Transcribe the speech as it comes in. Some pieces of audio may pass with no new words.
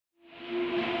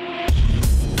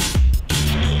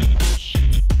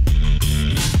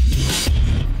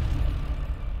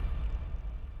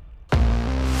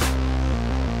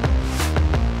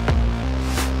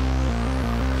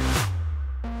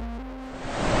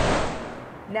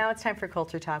Now it's time for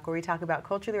Culture Talk, where we talk about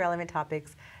culturally relevant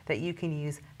topics that you can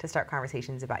use to start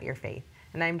conversations about your faith.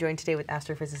 And I'm joined today with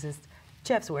astrophysicist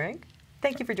Jeff Zweerink.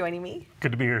 Thank you for joining me.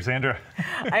 Good to be here, Sandra.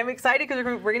 I'm excited because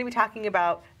we're going to be talking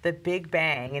about the Big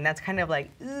Bang, and that's kind of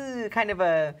like,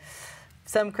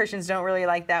 some Christians don't really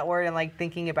like that word and like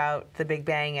thinking about the Big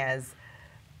Bang as,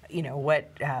 you know, what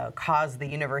caused the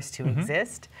universe to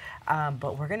exist.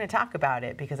 But we're going to talk about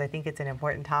it because I think it's an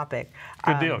important topic.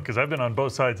 Good deal, because I've been on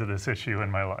both sides of this issue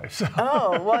in my life. So.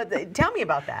 Oh, well, tell me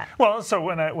about that. Well, so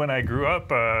when I grew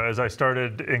up, as I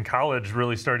started in college,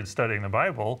 really started studying the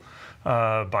Bible,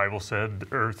 Bible said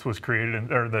Earth was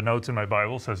created, or the notes in my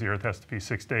Bible says the Earth has to be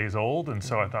 6 days old, and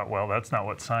so I thought, well, that's not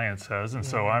what science says, and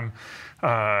so I'm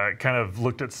kind of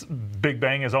looked at Big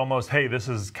Bang as almost, hey, this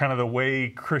is kind of the way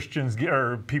Christians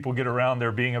or people get around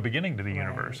there being a beginning to the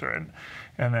universe, right?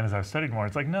 And then as I studied more,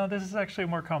 it's like, no, this is actually a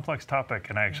more complex topic,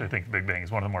 and I actually think the Big Bang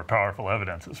is one of the more powerful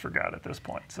evidences for God at this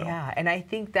point. So. Yeah, and I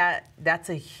think that that's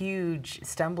a huge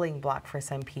stumbling block for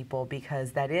some people,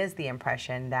 because that is the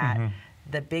impression that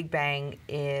the Big Bang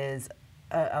is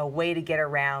a way to get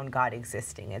around God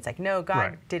existing. It's like, no,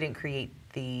 God didn't create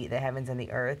the heavens and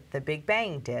the earth. The Big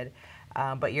Bang did.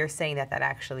 But you're saying that that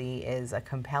actually is a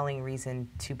compelling reason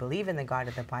to believe in the God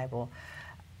of the Bible.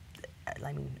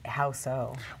 I mean, how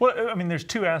so? Well, I mean, there's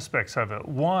two aspects of it.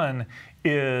 One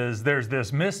is there's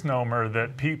this misnomer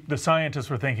that the scientists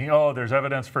were thinking, oh, there's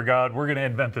evidence for God, we're going to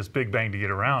invent this Big Bang to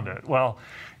get around it. Well,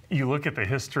 you look at the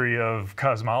history of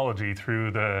cosmology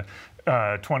through the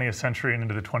 20th century and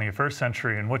into the 21st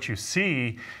century, and what you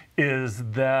see is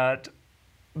that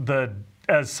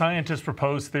as scientists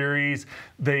propose theories,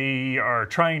 they are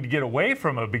trying to get away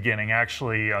from a beginning.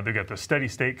 Actually, they've got the steady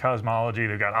state cosmology,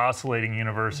 they've got oscillating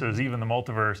universes, even the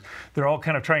multiverse. They're all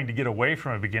kind of trying to get away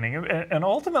from a beginning. And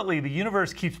ultimately, the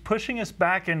universe keeps pushing us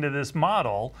back into this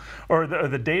model, or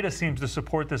the data seems to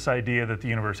support this idea that the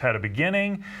universe had a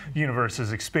beginning, the universe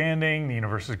is expanding, the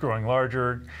universe is growing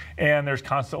larger, and there's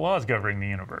constant laws governing the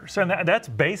universe. And that's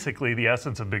basically the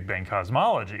essence of Big Bang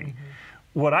cosmology.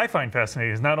 What I find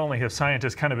fascinating is not only have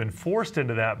scientists kind of been forced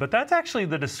into that, but that's actually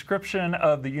the description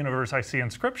of the universe I see in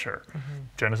Scripture.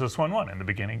 Genesis 1:1, in the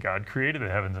beginning God created the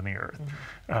heavens and the earth.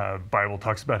 Bible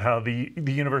talks about how the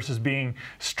universe is being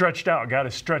stretched out. God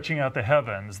is stretching out the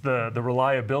heavens. The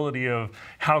reliability of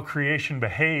how creation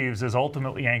behaves is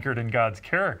ultimately anchored in God's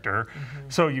character.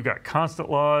 So you've got constant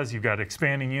laws, you've got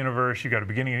expanding universe, you've got a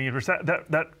beginning of the universe.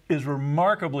 That is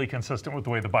remarkably consistent with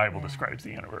the way the Bible describes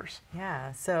the universe.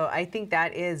 Yeah, so I think that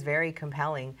is very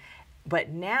compelling. But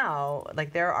now,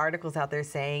 like, there are articles out there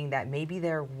saying that maybe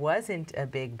there wasn't a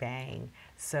Big Bang.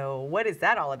 So what is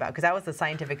that all about? Because that was the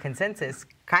scientific consensus,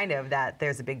 kind of, that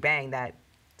there's a Big Bang that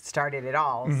started it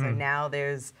all. So now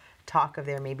there's talk of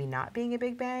there maybe not being a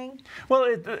Big Bang?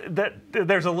 Well,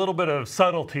 there's a little bit of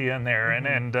subtlety in there,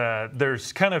 and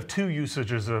there's kind of two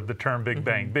usages of the term Big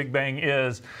Bang. Big Bang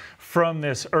is from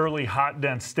this early hot,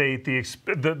 dense state,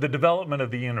 the development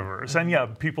of the universe. And yeah,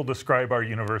 people describe our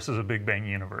universe as a Big Bang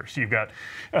universe. You've got,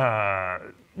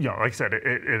 you know, like I said,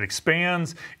 it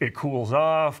expands, it cools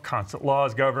off, constant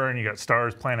laws govern, you got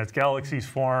stars, planets, galaxies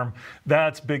form.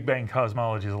 That's Big Bang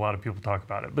cosmology, as a lot of people talk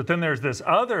about it. But then there's this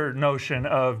other notion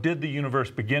of, did the universe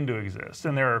begin to exist?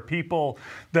 And there are people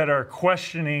that are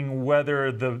questioning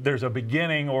whether there's a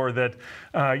beginning, or that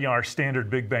you know, our standard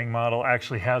Big Bang model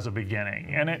actually has a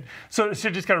beginning. And so you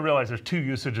just got to realize there's two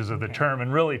usages of the term,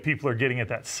 and really people are getting at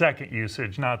that second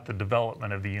usage, not the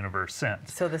development of the universe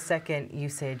since. So the second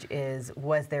usage is,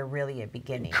 was there really a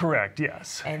beginning? Correct,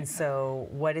 yes. And so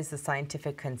what is the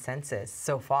scientific consensus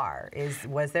so far?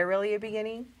 Was there really a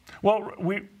beginning? Well,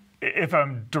 if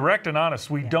I'm direct and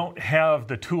honest, we don't have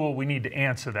the tool we need to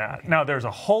answer that. Now, there's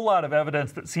a whole lot of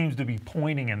evidence that seems to be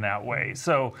pointing in that way.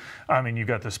 So, I mean, you've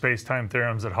got the space-time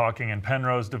theorems that Hawking and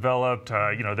Penrose developed.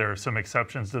 You know, there are some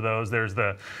exceptions to those. There's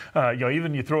the, you know,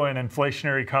 even you throw in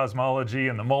inflationary cosmology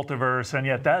and the multiverse, and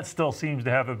yet that still seems to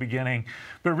have a beginning.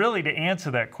 But really, to answer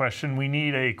that question, we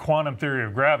need a quantum theory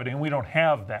of gravity, and we don't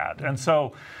have that. And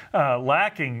so,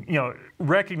 lacking, you know,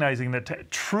 recognizing that to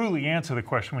truly answer the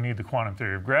question, we need the quantum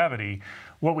theory of gravity.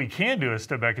 What we can do is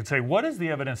step back and say, what does the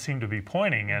evidence seem to be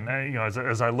pointing? And you know,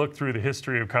 as I look through the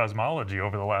history of cosmology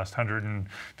over the last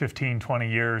 115, 20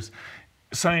 years,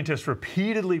 scientists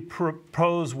repeatedly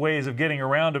propose ways of getting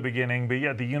around a beginning, but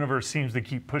yet the universe seems to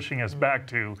keep pushing us back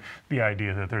to the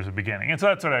idea that there's a beginning. And so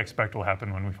that's what I expect will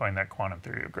happen when we find that quantum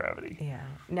theory of gravity. Yeah.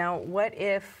 Now, what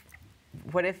if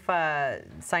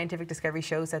scientific discovery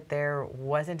shows that there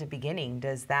wasn't a beginning?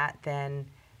 Does that then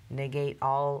negate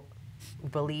all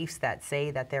beliefs that say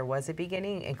that there was a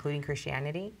beginning, including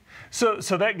Christianity? So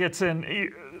that gets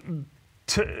in.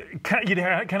 you kind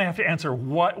of have to answer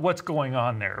what's going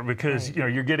on there, because Right. you know,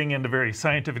 you're getting into very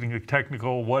scientific and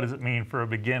technical. What does it mean for a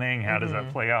beginning? How does that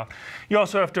play out? You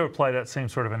also have to apply that same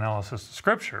sort of analysis to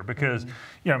Scripture, because you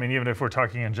know, I mean, even if we're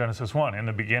talking in Genesis 1, in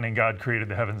the beginning God created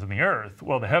the heavens and the earth.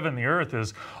 Well, the heaven and the earth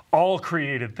is all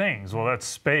created things. Well, that's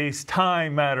space,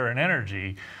 time, matter, and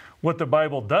energy. What the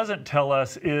Bible doesn't tell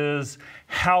us is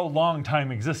how long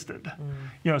time existed.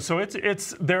 You know, so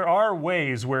there are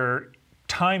ways where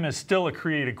time is still a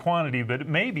created quantity, but it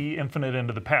may be infinite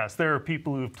into the past. There are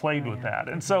people who have played with that.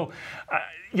 And so,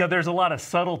 you know, there's a lot of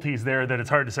subtleties there that it's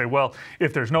hard to say, well,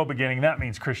 if there's no beginning, that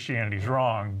means Christianity's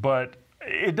wrong. But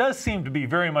it does seem to be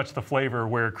very much the flavor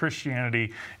where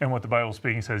Christianity and what the Bible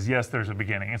speaking says, yes, there's a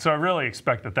beginning. And so I really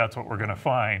expect that that's what we're going to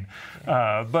find.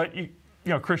 But you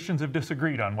know, Christians have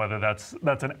disagreed on whether that's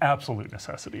an absolute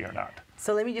necessity or not.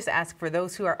 So let me just ask, for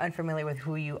those who are unfamiliar with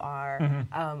who you are,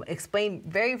 explain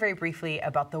very, very briefly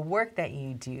about the work that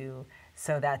you do,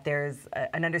 so that there's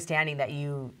an understanding that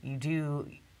you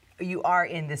are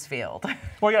in this field.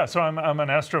 Well, yeah, so I'm an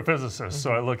astrophysicist,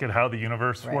 so I look at how the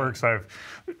universe works. I've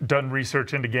done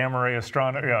research into gamma ray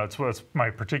astronomy. Yeah, it's my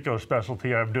particular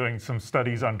specialty. I'm doing some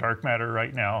studies on dark matter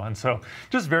right now, and so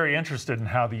just very interested in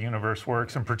how the universe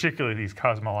works, and particularly these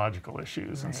cosmological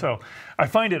issues. And so I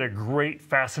find it a great,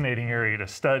 fascinating area to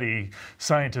study.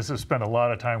 Scientists have spent a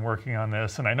lot of time working on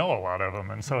this, and I know a lot of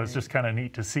them, and so it's just kind of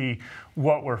neat to see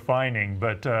what we're finding.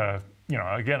 But you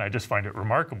know, again, I just find it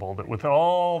remarkable that with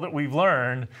all that we've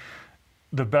learned,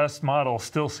 the best models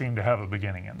still seem to have a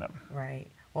beginning in them. Right.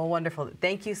 Well, wonderful.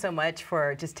 Thank you so much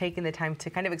for just taking the time to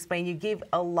kind of explain. You gave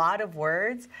a lot of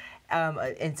words,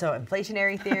 and so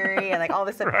inflationary theory and like all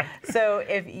this stuff. Right. So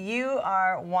if you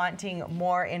are wanting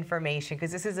more information,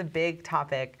 because this is a big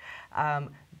topic,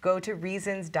 go to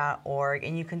reasons.org,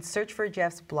 and you can search for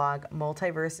Jeff's blog,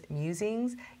 Multiverse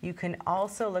Musings. You can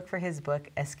also look for his book,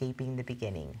 Escaping the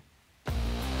Beginning.